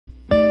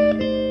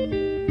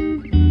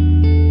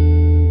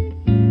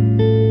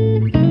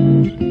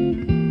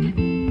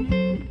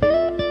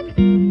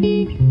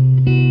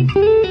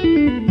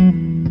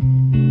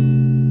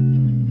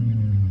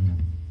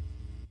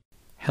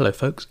Hello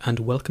folks, and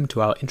welcome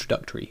to our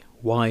introductory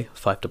Why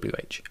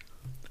 5WH.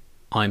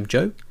 I'm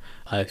Joe,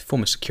 a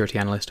former security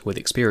analyst with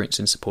experience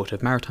in support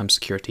of maritime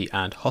security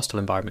and hostile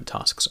environment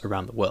tasks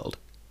around the world.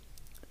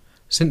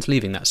 Since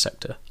leaving that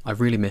sector,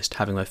 I've really missed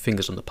having my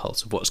fingers on the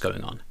pulse of what's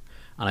going on,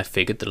 and I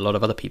figured that a lot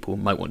of other people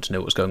might want to know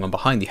what's going on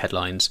behind the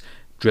headlines,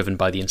 driven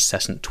by the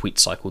incessant tweet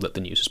cycle that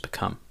the news has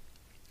become.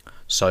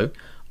 So,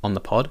 on the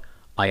pod,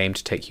 I aim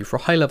to take you for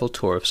a high-level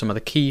tour of some of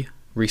the key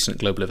recent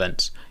global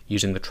events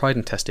using the tried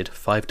and tested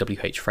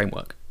 5WH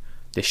framework.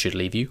 This should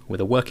leave you with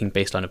a working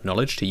baseline of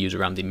knowledge to use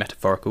around the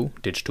metaphorical,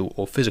 digital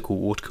or physical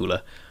water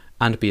cooler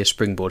and be a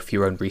springboard for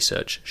your own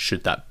research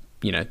should that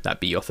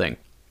be your thing.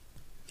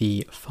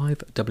 The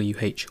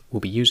 5WH we'll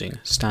be using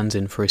stands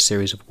in for a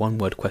series of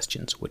one-word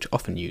questions which are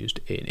often used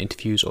in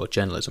interviews or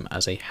journalism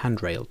as a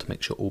handrail to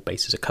make sure all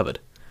bases are covered.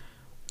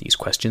 These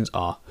questions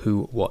are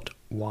who, what,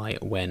 why,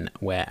 when,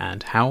 where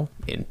and how,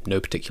 in no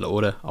particular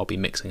order. I'll be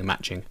mixing and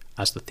matching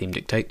as the theme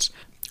dictates,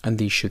 and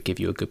these should give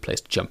you a good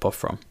place to jump off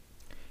from.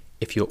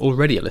 If you're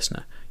already a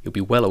listener, you'll be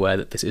well aware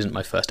that this isn't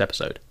my first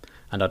episode,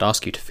 and I'd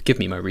ask you to forgive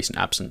me my recent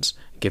absence,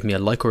 give me a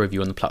like or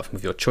review on the platform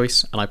of your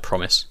choice, and I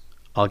promise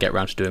I'll get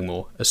round to doing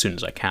more as soon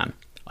as I can.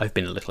 I've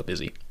been a little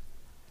busy.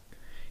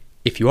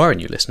 If you are a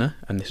new listener,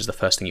 and this is the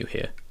first thing you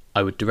hear,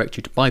 I would direct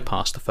you to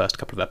bypass the first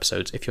couple of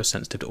episodes if you're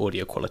sensitive to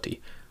audio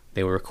quality.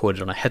 They were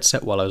recorded on a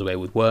headset while I was away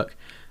with work,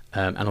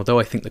 and although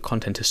I think the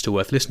content is still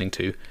worth listening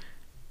to,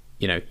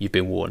 you've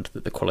been warned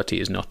that the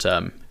quality is not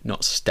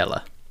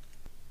stellar.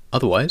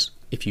 Otherwise,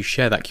 if you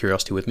share that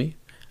curiosity with me,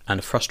 and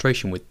a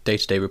frustration with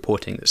day-to-day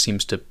reporting that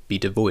seems to be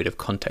devoid of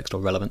context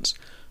or relevance,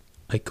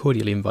 I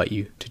cordially invite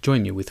you to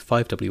join me with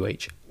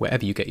 5WH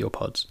wherever you get your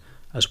pods,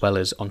 as well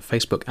as on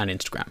Facebook and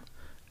Instagram.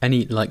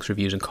 Any likes,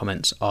 reviews and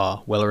comments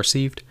are well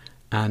received,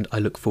 and I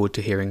look forward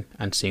to hearing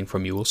and seeing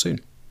from you all soon.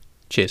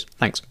 Cheers,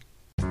 thanks.